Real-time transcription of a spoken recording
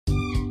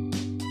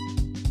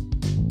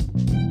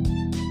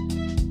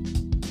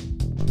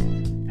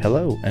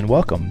Hello and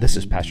welcome. This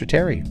is Pastor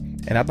Terry,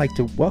 and I'd like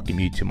to welcome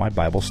you to my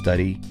Bible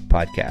study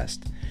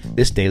podcast.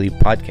 This daily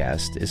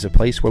podcast is a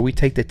place where we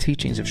take the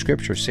teachings of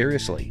Scripture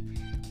seriously,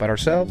 but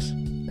ourselves,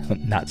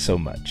 not so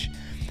much.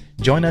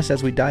 Join us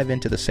as we dive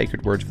into the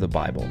sacred words of the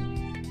Bible.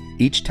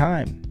 Each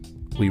time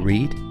we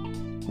read,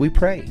 we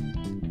pray,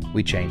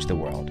 we change the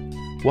world.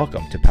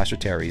 Welcome to Pastor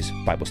Terry's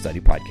Bible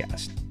Study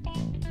Podcast.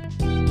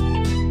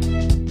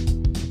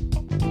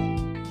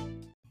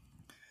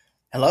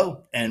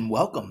 Hello and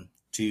welcome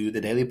to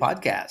the daily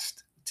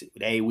podcast.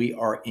 Today we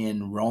are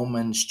in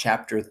Romans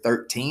chapter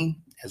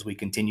 13 as we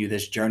continue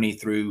this journey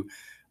through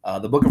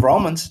the book of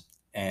Romans,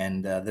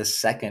 and this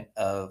second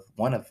of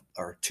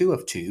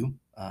two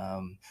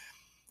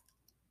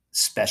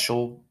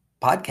special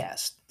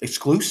podcast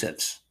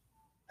exclusives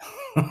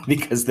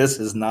because this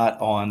is not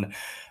on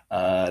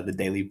the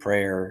daily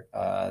prayer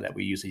that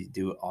we usually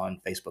do on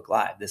Facebook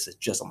Live. This is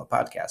just on the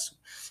podcast.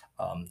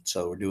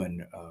 So we're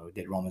doing,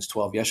 did Romans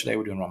 12 yesterday.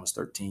 We're doing Romans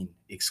 13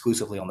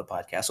 exclusively on the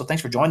podcast. So thanks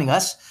for joining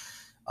us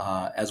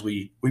as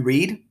we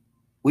read,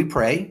 we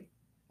pray,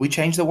 we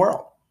change the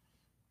world.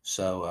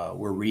 So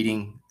we're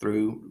reading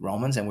through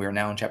Romans, and we are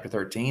now in chapter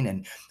 13.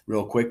 And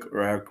real quick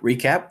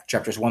recap,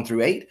 chapters 1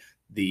 through 8,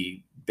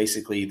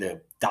 basically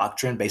the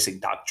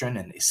basic doctrine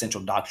and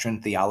essential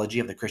doctrine theology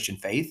of the Christian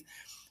faith.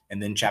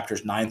 And then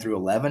chapters 9 through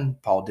 11,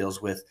 Paul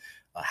deals with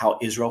how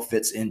Israel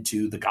fits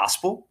into the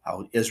gospel,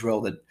 how Israel,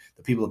 the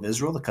people of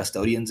Israel, the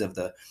custodians of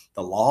the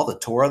law, the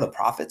Torah, the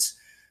prophets,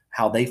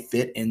 how they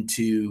fit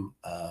into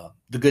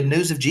the good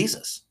news of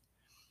Jesus.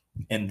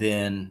 And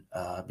then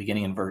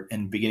beginning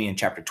in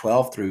chapter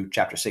 12 through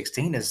chapter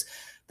 16 is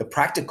the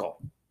practical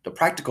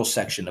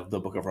section of the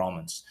book of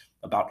Romans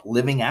about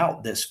living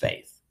out this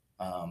faith.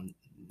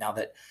 Now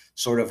that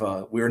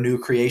we're new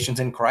creations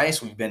in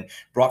Christ, we've been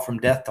brought from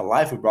death to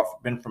life, we've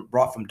been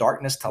brought from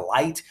darkness to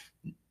light.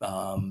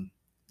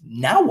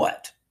 Now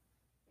what?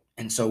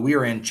 And so we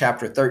are in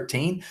chapter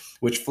 13,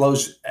 which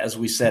flows, as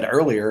we said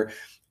earlier,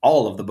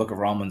 all of the book of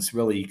Romans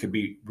really could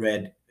be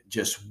read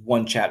just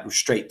one chapter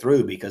straight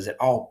through because it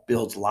all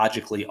builds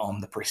logically on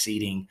the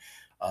preceding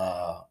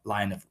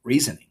line of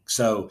reasoning.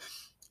 So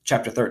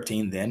chapter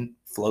 13 then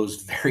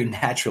flows very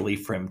naturally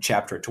from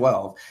chapter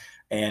 12,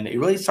 and it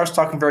really starts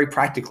talking very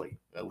practically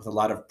with a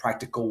lot of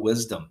practical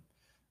wisdom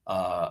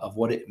of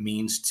what it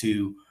means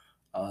to,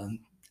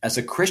 as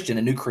a Christian,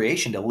 a new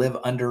creation, to live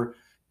under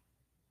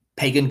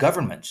pagan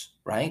governments,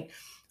 right?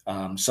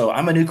 So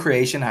I'm a new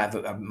creation.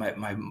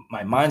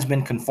 My mind's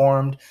been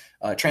transformed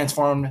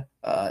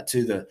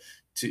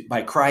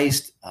by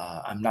Christ.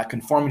 I'm not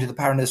conforming to the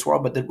pattern of this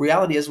world, but the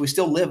reality is we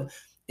still live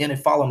in a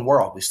fallen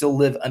world. We still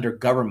live under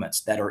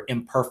governments that are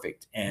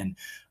imperfect and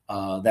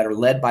that are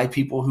led by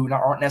people who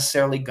aren't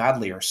necessarily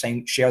godly or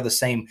share the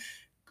same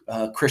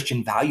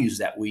Christian values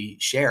that we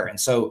share. And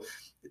so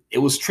it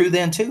was true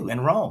then too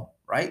in Rome,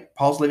 right?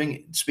 Paul's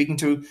speaking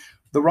to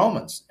the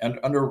Romans and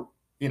under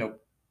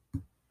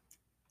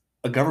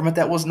a government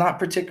that was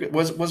not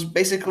was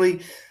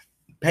basically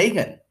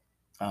pagan,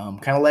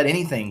 kind of let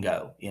anything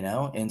go,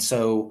 And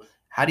so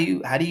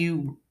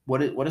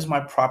what is my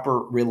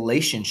proper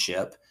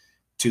relationship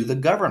to the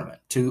government,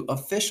 to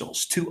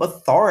officials, to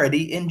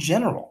authority in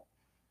general?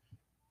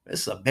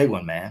 This is a big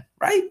one, man,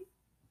 right?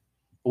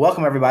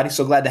 Welcome, everybody.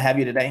 So glad to have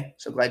you today.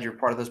 So glad you're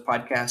part of this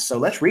podcast. So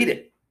let's read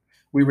it.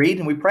 We read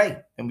and we pray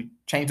and we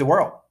change the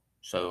world.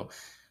 So,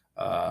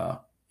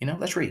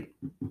 let's read.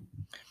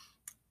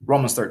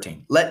 Romans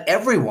 13. Let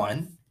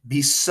everyone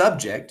be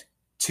subject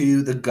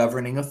to the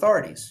governing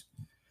authorities,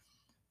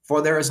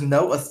 for there is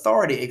no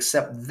authority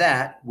except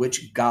that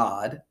which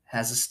God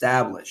has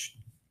established.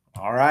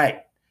 All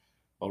right.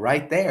 Well,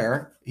 right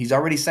there, he's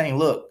already saying,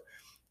 look,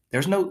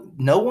 there's no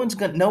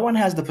one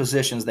has the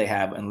positions they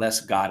have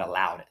unless God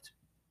allowed it.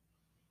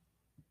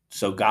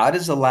 So God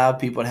has allowed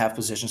people to have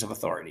positions of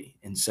authority.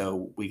 And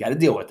so we got to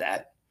deal with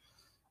that.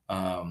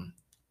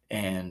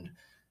 And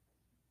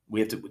we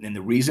have to, and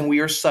the reason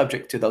we are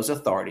subject to those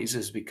authorities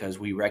is because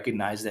we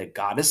recognize that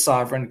God is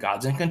sovereign,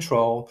 God's in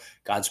control,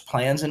 God's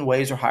plans and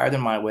ways are higher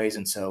than my ways.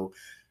 And so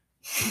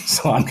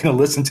I'm going to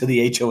listen to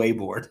the HOA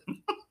board.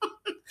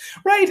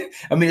 Right?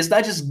 I mean, it's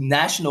not just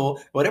national,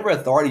 whatever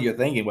authority you're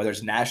thinking, whether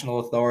it's national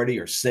authority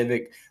or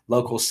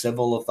local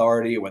civil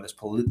authority, or whether it's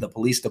the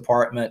police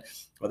department,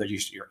 whether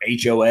it's your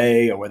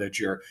HOA, or whether it's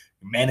your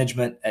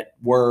management at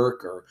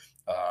work, or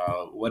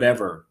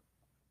whatever,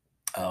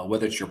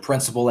 whether it's your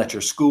principal at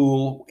your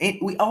school.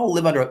 We all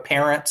live under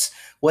parents,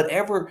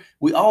 whatever.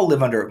 We all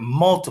live under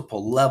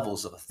multiple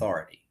levels of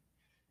authority.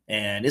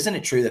 And isn't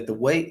it true that the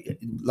way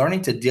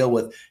learning to deal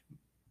with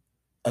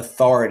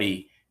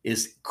authority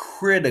is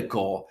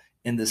critical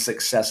in the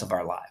success of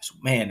our lives?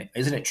 Man,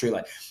 isn't it true?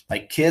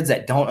 Like kids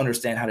that don't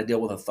understand how to deal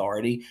with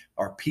authority,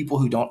 or people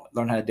who don't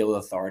learn how to deal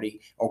with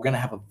authority, are going to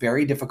have a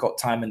very difficult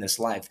time in this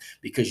life,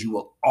 because you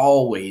will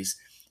always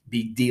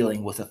be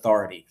dealing with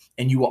authority,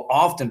 and you will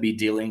often be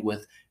dealing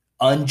with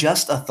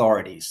unjust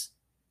authorities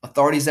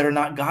that are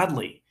not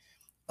godly,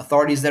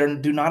 authorities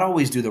that do not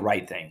always do the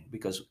right thing,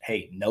 because,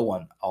 hey, no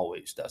one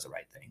always does the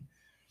right thing.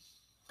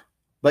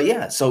 But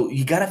yeah, so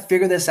you got to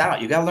figure this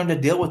out. You got to learn to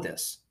deal with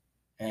this.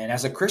 And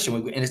as a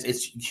Christian,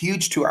 it's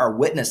huge to our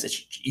witness. It's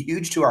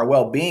huge to our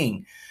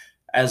well-being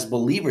as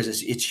believers.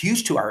 It's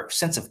huge to our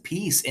sense of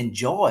peace and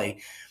joy,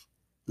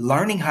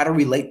 learning how to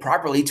relate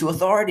properly to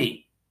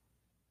authority.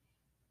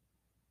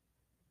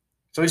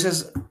 So he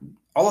says,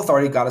 all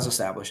authority God has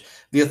established.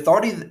 The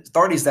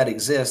authorities that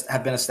exist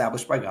have been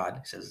established by God.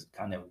 He says,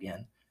 kind of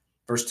again.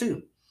 Verse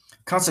 2.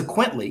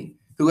 Consequently,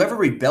 whoever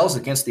rebels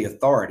against the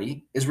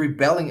authority is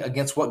rebelling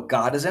against what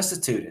God has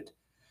instituted,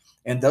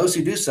 and those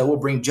who do so will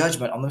bring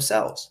judgment on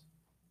themselves.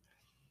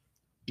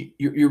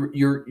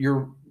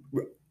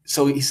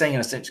 So he's saying, in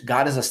a sense,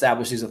 God has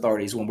established these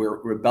authorities. When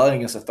we're rebelling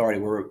against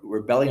authority, we're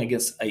rebelling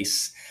against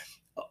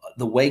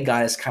the way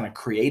God has kind of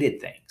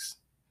created things.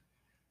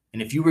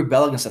 And if you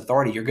rebel against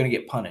authority, you're going to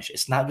get punished.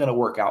 It's not going to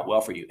work out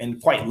well for you.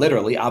 And quite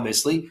literally,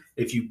 obviously,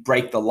 if you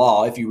break the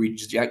law, if you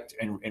reject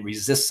and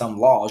resist some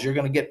laws, you're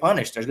going to get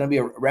punished. There's going to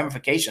be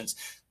ramifications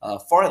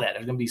for that.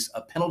 There's going to be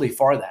a penalty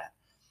for that.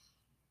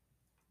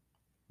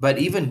 But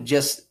even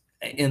just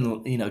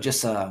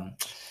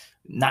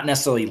not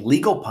necessarily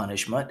legal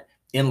punishment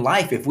in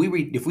life, if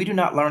we do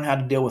not learn how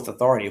to deal with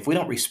authority, if we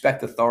don't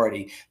respect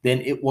authority,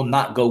 then it will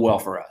not go well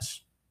for us.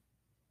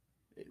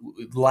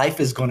 Life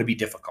is going to be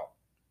difficult.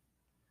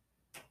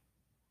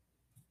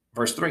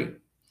 Verse 3,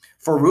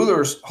 for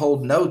rulers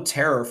hold no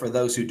terror for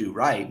those who do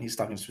right. He's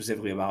talking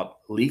specifically about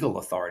legal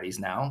authorities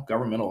now,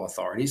 governmental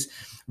authorities.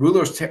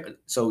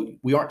 So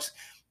we aren't,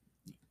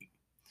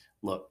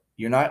 look,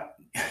 you're not,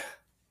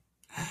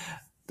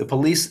 the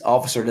police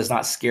officer does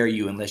not scare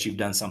you unless you've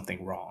done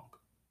something wrong,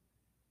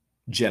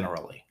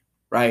 generally,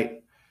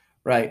 right?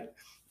 Right.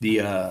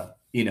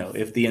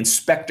 If the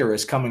inspector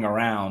is coming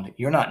around,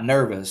 you're not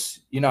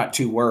nervous. You're not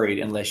too worried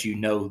unless you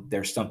know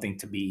there's something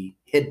to be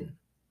hidden.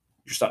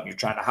 Something you're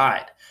trying to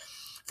hide.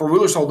 For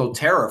rulers hold no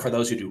terror for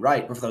those who do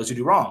right, but for those who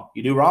do wrong.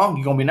 You do wrong,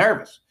 you're gonna be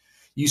nervous.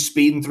 You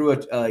speeding through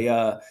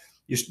a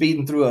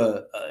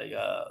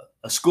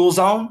school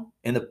zone,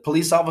 and the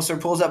police officer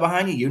pulls up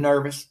behind you. You're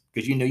nervous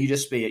because you know you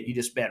just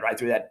sped right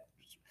through that.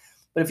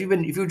 But if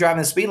you're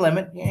driving the speed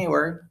limit, you ain't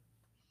worried.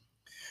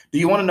 Do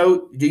you want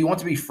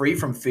to be free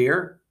from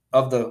fear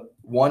of the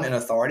one in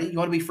authority? You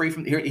want to be free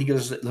from here? He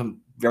gives some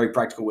very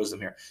practical wisdom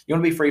here. You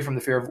want to be free from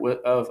the fear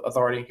of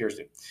authority?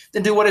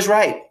 Then do what is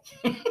right.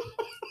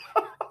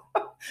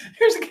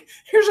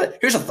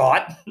 Here's a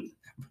thought.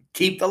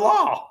 Keep the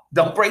law.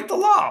 Don't break the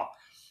law,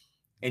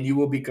 and you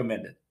will be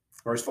commended.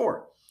 Verse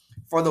 4.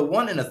 For the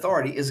one in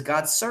authority is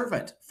God's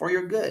servant for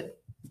your good.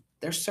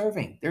 They're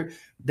serving.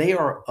 They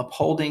are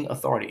upholding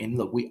authority. And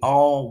look, we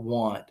all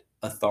want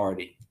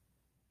authority.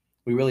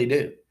 We really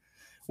do.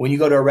 When you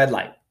go to a red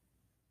light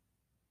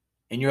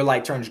and your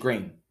light turns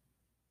green,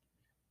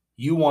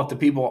 you want the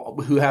people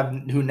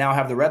who now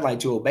have the red light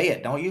to obey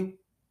it, don't you?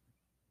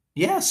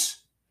 Yes.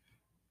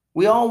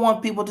 We all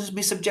want people to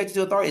be subjected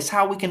to authority. It's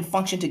how we can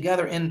function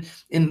together in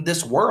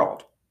this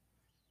world.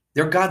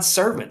 They're God's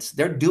servants.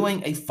 They're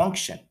doing a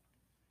function,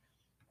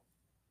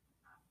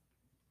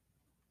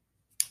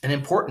 an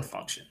important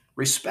function.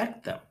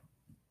 Respect them.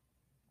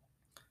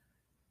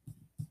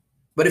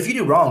 But if you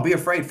do wrong, be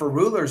afraid, for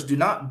rulers do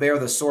not bear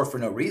the sword for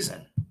no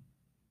reason.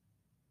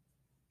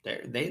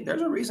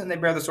 There's a reason they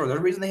bear the sword. There's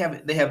a reason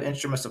they have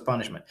instruments of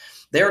punishment.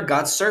 They are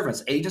God's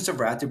servants, agents of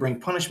wrath to bring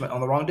punishment on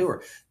the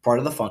wrongdoer. Part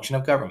of the function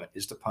of government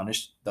is to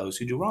punish those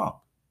who do wrong,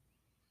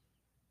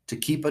 to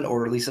keep an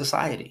orderly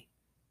society.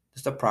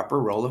 It's the proper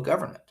role of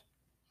government.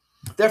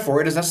 Therefore,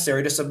 it is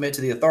necessary to submit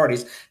to the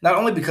authorities, not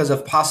only because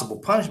of possible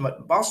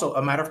punishment, but also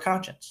a matter of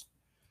conscience.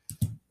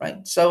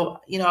 Right? So,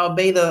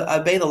 obey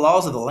the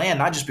laws of the land,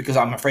 not just because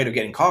I'm afraid of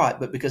getting caught,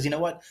 but because, you know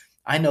what?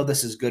 I know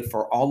this is good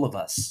for all of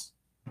us.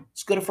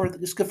 It's good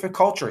for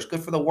culture. It's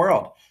good for the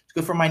world. It's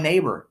good for my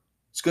neighbor.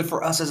 It's good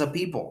for us as a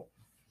people.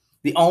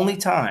 The only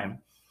time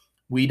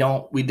we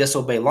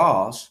disobey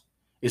laws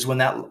is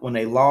when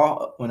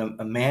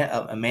a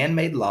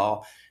man-made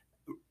law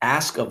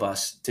asks of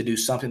us to do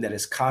something that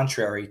is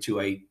contrary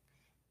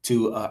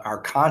to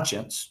our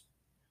conscience,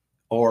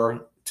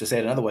 or to say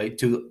it another way,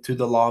 to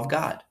the law of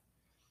God.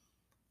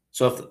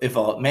 So if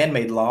a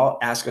man-made law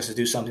asks us to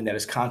do something that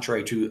is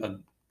contrary to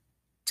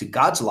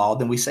God's law,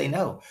 then we say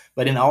no.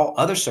 But in all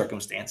other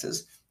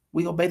circumstances,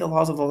 we obey the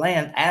laws of the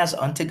land as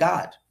unto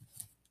God,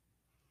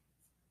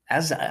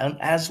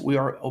 as we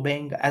are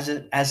obeying,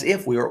 as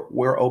if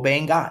we're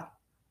obeying God.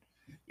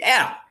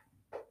 Yeah,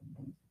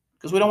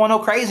 because we don't want no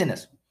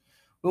craziness.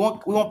 We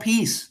want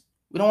peace.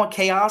 We don't want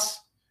chaos.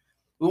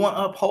 We want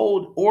to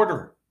uphold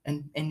order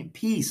and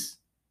peace.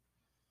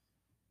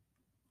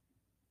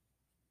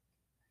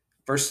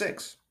 Verse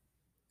 6.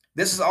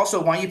 This is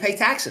also why you pay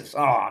taxes.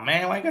 Oh,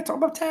 man, why you got to talk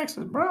about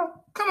taxes, bro?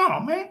 Come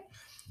on, man.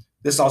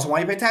 This is also why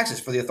you pay taxes,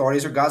 for the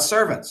authorities are God's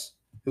servants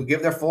who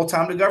give their full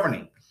time to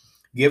governing.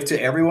 Give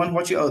to everyone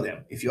what you owe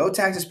them. If you owe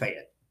taxes, pay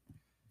it.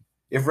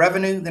 If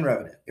revenue, then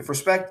revenue. If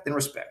respect, then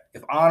respect.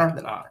 If honor,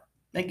 then honor.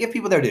 And give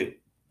people their due.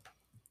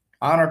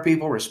 Honor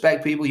people,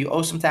 respect people. You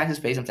owe some taxes,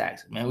 pay some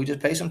taxes. Man, we just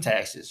pay some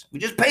taxes.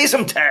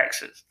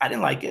 I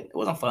didn't like it. It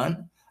wasn't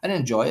fun. I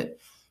didn't enjoy it.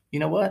 You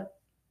know what?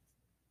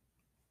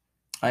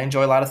 I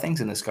enjoy a lot of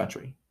things in this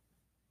country.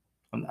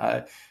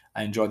 I,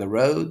 I enjoy the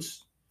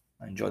roads.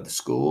 I enjoy the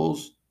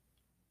schools,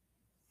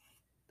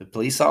 the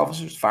police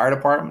officers, fire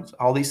departments,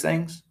 all these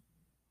things.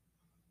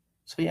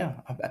 So yeah,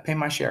 I pay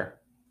my share.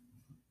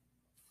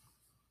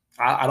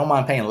 I don't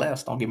mind paying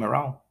less. Don't get me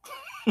wrong.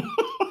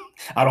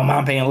 I don't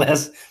mind paying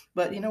less,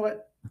 but you know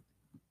what?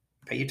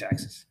 Pay your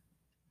taxes.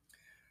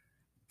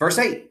 Verse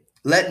 8,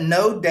 let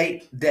no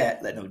debt.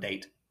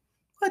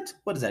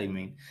 What does that even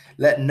mean?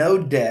 Let no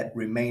debt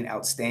remain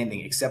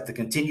outstanding except the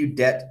continued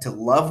debt to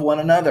love one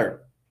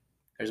another.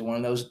 There's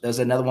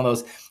another one of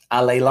those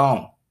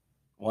allelon,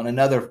 one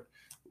another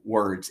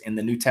words in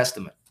the New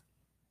Testament.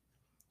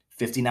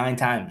 59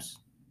 times.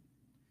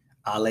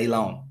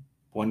 Allelon,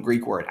 one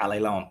Greek word,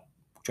 allelon,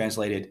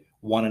 translated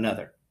one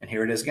another. And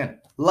here it is again.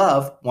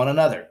 Love one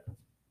another.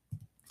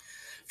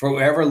 For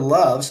whoever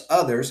loves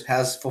others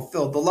has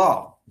fulfilled the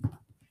law.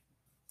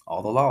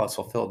 All the law is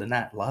fulfilled in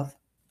that. Love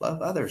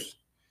others.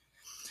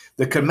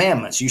 The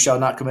commandments, you shall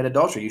not commit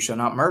adultery, you shall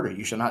not murder,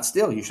 you shall not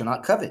steal, you shall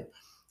not covet,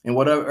 and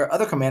whatever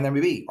other command there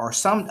may be, are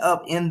summed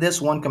up in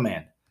this one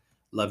command.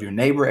 Love your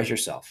neighbor as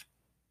yourself.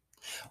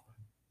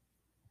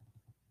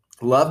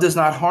 Love does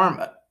not harm,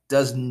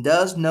 does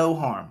no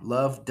harm.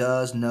 Love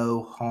does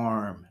no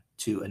harm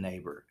to a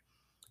neighbor.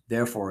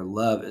 Therefore,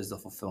 love is the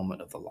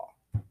fulfillment of the law.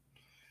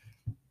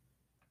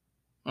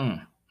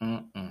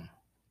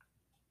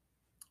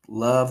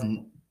 Love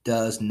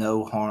does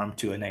no harm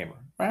to a neighbor.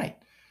 Right.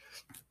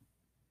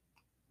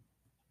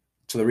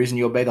 So the reason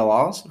you obey the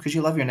laws is because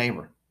you love your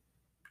neighbor.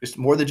 It's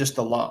more than just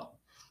the law.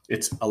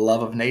 It's a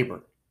love of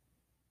neighbor.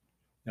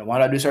 Now, why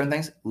do I do certain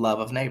things? Love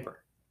of neighbor.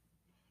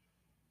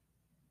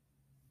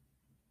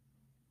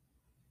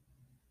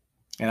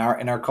 In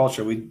our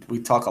culture, we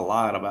talk a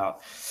lot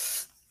about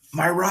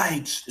my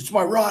rights. It's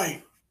my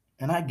right.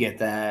 And I get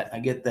that. I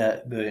get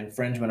that the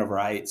infringement of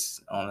rights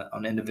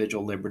on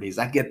individual liberties.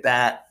 I get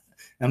that.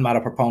 I'm not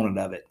a proponent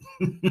of it.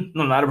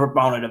 I'm not a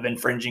proponent of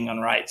infringing on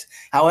rights.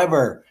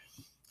 However,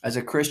 as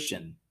a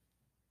Christian,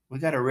 we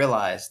got to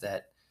realize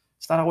that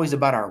it's not always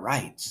about our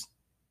rights.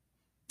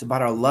 It's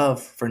about our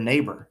love for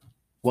neighbor.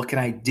 What can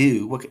I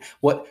do?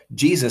 What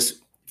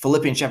Jesus,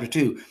 Philippians chapter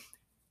 2,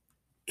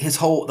 the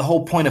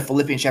whole point of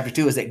Philippians chapter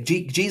 2 is that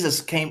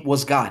Jesus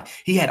was God.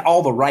 He had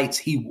all the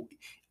rights.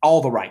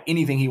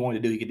 Anything he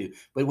wanted to do, he could do.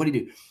 But what did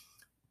he do?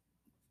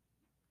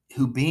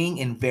 Who being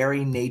in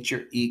very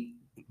nature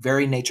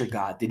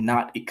God, did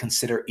not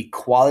consider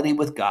equality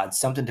with God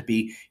something to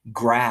be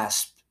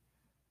grasped,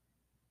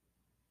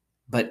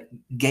 but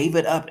gave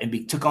it up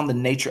and took on the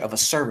nature of a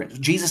servant.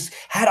 Jesus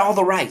had all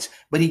the rights,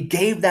 but he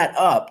gave that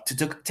up to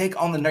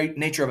take on the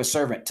nature of a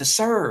servant, to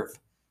serve.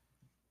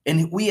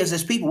 And we as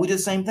his people, we do the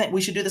same thing. We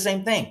should do the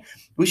same thing.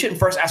 We shouldn't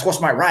first ask, what's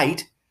my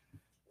right?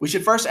 We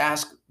should first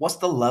ask, what's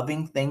the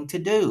loving thing to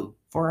do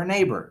for our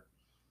neighbor?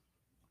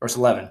 Verse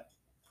 11,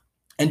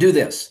 and do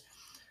this,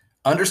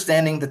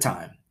 understanding the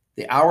time.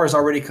 The hour has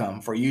already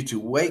come for you to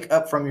wake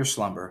up from your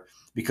slumber,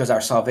 because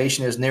our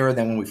salvation is nearer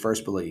than when we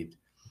first believed.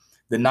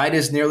 The night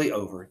is nearly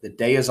over. The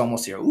day is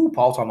almost here. Ooh,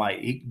 Paul talking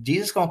about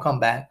Jesus going to come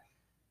back.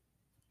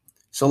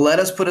 So let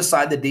us put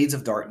aside the deeds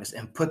of darkness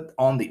and put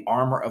on the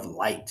armor of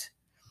light.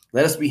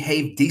 Let us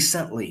behave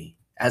decently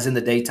as in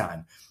the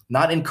daytime,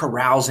 not in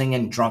carousing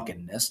and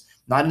drunkenness,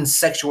 not in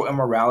sexual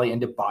immorality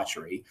and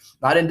debauchery,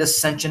 not in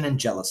dissension and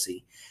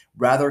jealousy.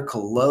 Rather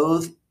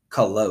clothe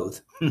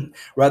yourselves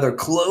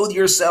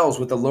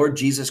with the Lord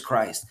Jesus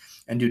Christ,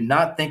 and do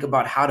not think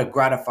about how to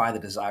gratify the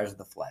desires of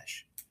the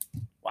flesh.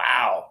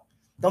 Wow.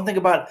 Don't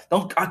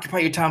occupy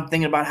your time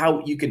thinking about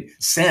how you can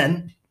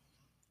sin.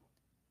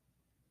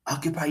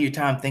 Occupy your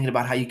time thinking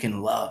about how you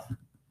can love.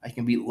 How you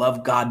can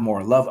love God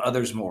more, love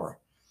others more.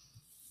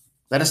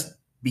 Let us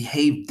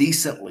behave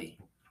decently,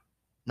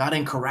 not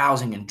in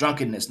carousing and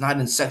drunkenness, not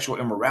in sexual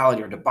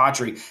immorality or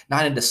debauchery,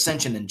 not in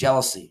dissension and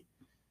jealousy.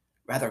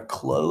 Rather,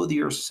 clothe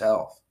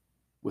yourself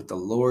with the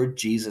Lord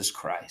Jesus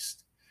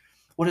Christ.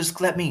 What does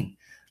that mean?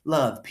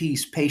 Love,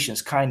 peace,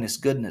 patience, kindness,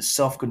 goodness,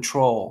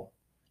 self-control,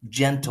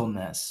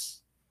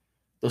 gentleness,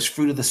 those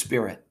fruit of the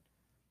Spirit.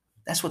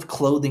 That's what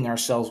clothing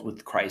ourselves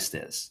with Christ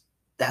is.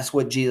 That's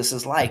what Jesus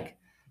is like.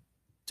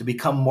 To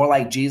become more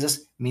like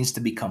Jesus means to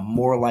become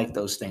more like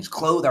those things.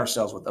 Clothe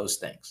ourselves with those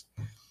things.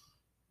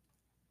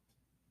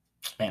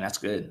 Man, that's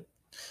good.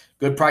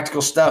 Good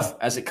practical stuff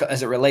as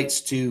it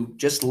relates to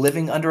just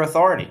living under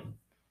authority.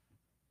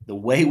 The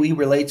way we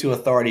relate to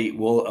authority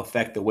will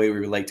affect the way we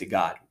relate to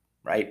God,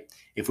 right?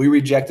 If we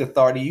reject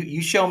authority,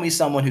 you show me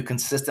someone who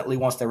consistently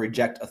wants to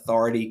reject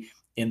authority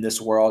in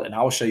this world, and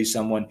I will show you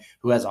someone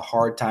who has a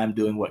hard time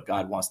doing what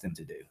God wants them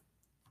to do.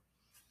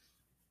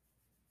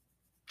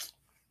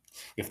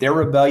 If they're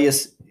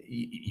rebellious,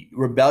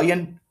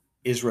 rebellion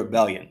is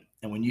rebellion.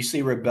 And when you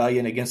see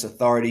rebellion against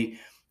authority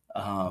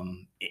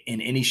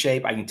in any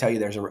shape, I can tell you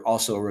there's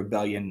also a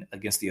rebellion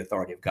against the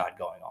authority of God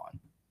going on.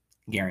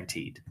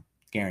 Guaranteed.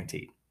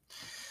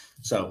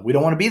 So we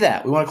don't want to be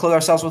that. We want to clothe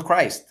ourselves with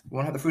Christ. We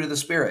want to have the fruit of the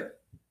Spirit.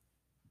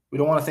 We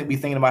don't want to be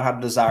thinking about how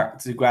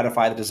to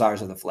gratify the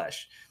desires of the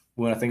flesh.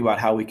 We want to think about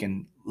how we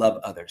can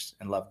love others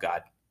and love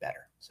God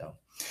better. So,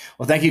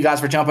 well, thank you guys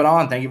for jumping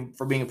on. Thank you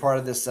for being a part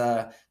of this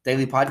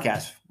daily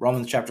podcast.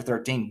 Romans chapter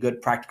 13,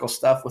 good practical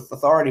stuff with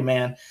authority,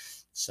 man.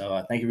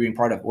 So thank you for being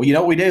part of it. Well, you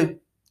know what we do?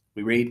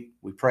 We read,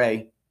 we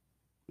pray,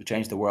 we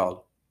change the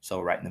world.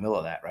 So right in the middle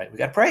of that, right? We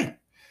got to pray.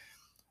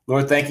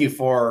 Lord, thank you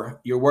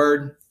for your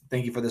word.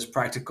 Thank you for this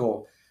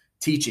practical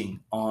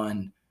teaching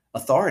on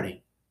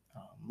authority.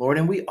 Lord,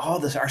 and we all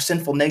this, our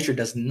sinful nature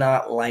does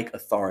not like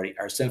authority.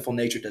 Our sinful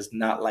nature does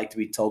not like to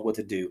be told what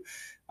to do.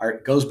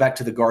 It goes back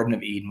to the Garden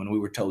of Eden when we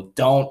were told,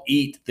 don't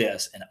eat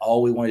this. And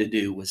all we wanted to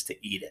do was to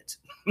eat it.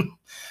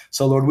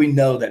 So, Lord, we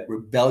know that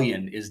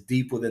rebellion is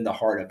deep within the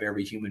heart of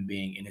every human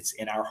being, and it's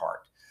in our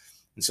heart.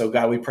 And so,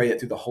 God, we pray that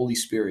through the Holy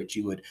Spirit,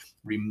 you would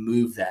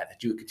remove that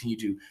you would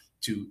continue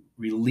to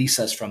release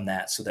us from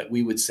that so that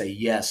we would say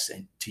yes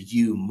and to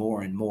you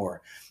more and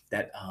more.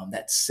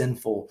 That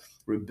sinful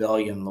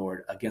rebellion,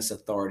 Lord, against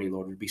authority,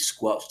 Lord, would be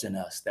squelched in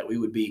us, that we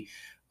would be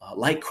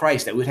like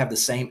Christ, that we would have the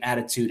same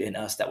attitude in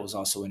us that was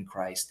also in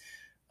Christ,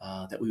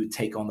 that we would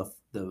take on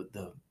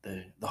the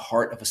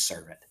heart of a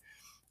servant,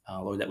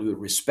 Lord, that we would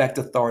respect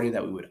authority,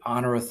 that we would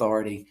honor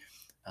authority,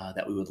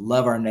 that we would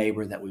love our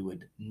neighbor, that we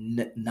would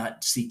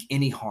not seek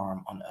any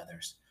harm on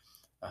others,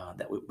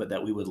 but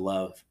that we would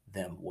love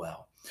them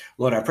well.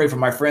 Lord, I pray for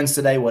my friends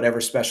today, whatever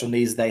special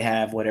needs they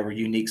have, whatever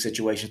unique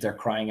situations they're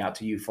crying out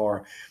to you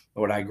for.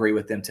 Lord, I agree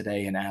with them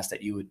today and ask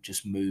that you would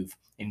just move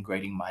in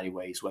great and mighty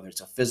ways, whether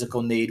it's a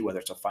physical need, whether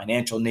it's a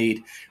financial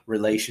need,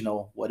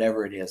 relational,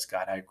 whatever it is.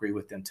 God, I agree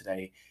with them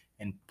today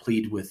and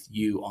plead with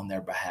you on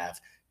their behalf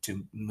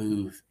to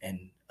move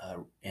and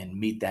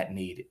meet that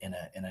need in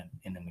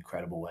an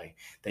incredible way,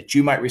 that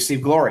you might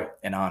receive glory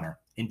and honor.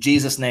 In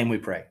Jesus' name we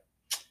pray.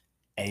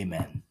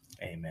 Amen.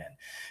 Amen.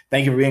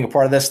 Thank you for being a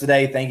part of this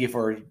today. Thank you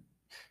for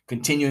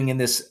continuing in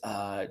this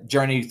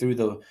journey through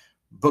the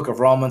book of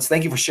Romans.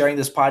 Thank you for sharing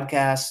this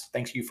podcast.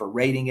 Thank you for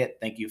rating it.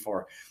 Thank you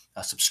for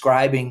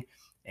subscribing.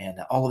 And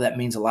all of that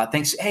means a lot.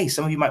 Thanks. Hey,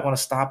 some of you might want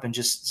to stop and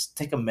just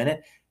take a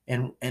minute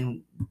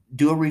and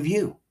do a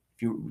review.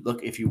 If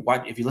you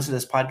listen to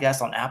this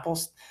podcast on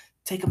Apple's,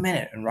 take a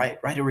minute and write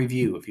a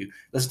review. If you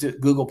listen to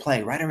Google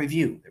Play, write a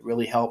review. It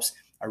really helps.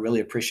 I really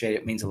appreciate it.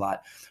 It means a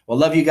lot. Well,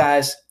 love you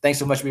guys. Thanks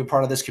so much for being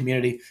part of this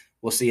community.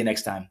 We'll see you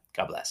next time.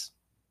 God bless.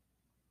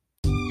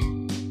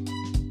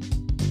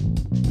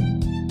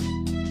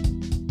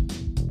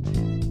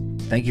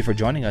 Thank you for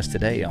joining us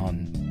today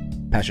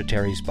on Pastor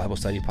Terry's Bible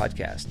Study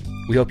Podcast.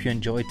 We hope you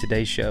enjoyed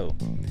today's show.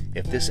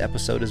 If this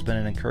episode has been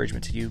an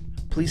encouragement to you,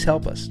 please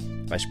help us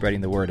by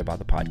spreading the word about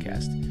the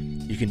podcast.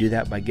 You can do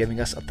that by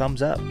giving us a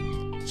thumbs up,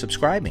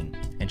 subscribing,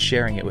 and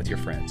sharing it with your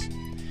friends.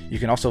 You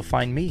can also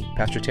find me,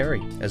 Pastor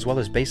Terry, as well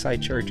as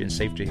Bayside Church in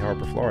Safety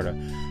Harbor, Florida,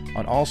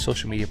 on all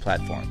social media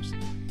platforms.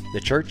 The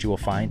church you will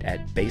find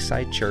at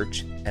Bayside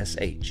Church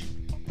SH.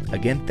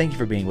 Again, thank you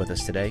for being with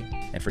us today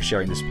and for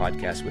sharing this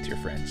podcast with your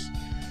friends.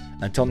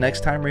 Until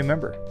next time,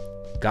 remember,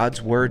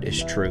 God's word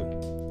is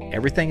true.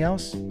 Everything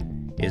else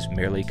is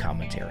merely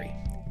commentary.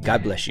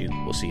 God bless you.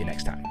 We'll see you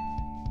next time.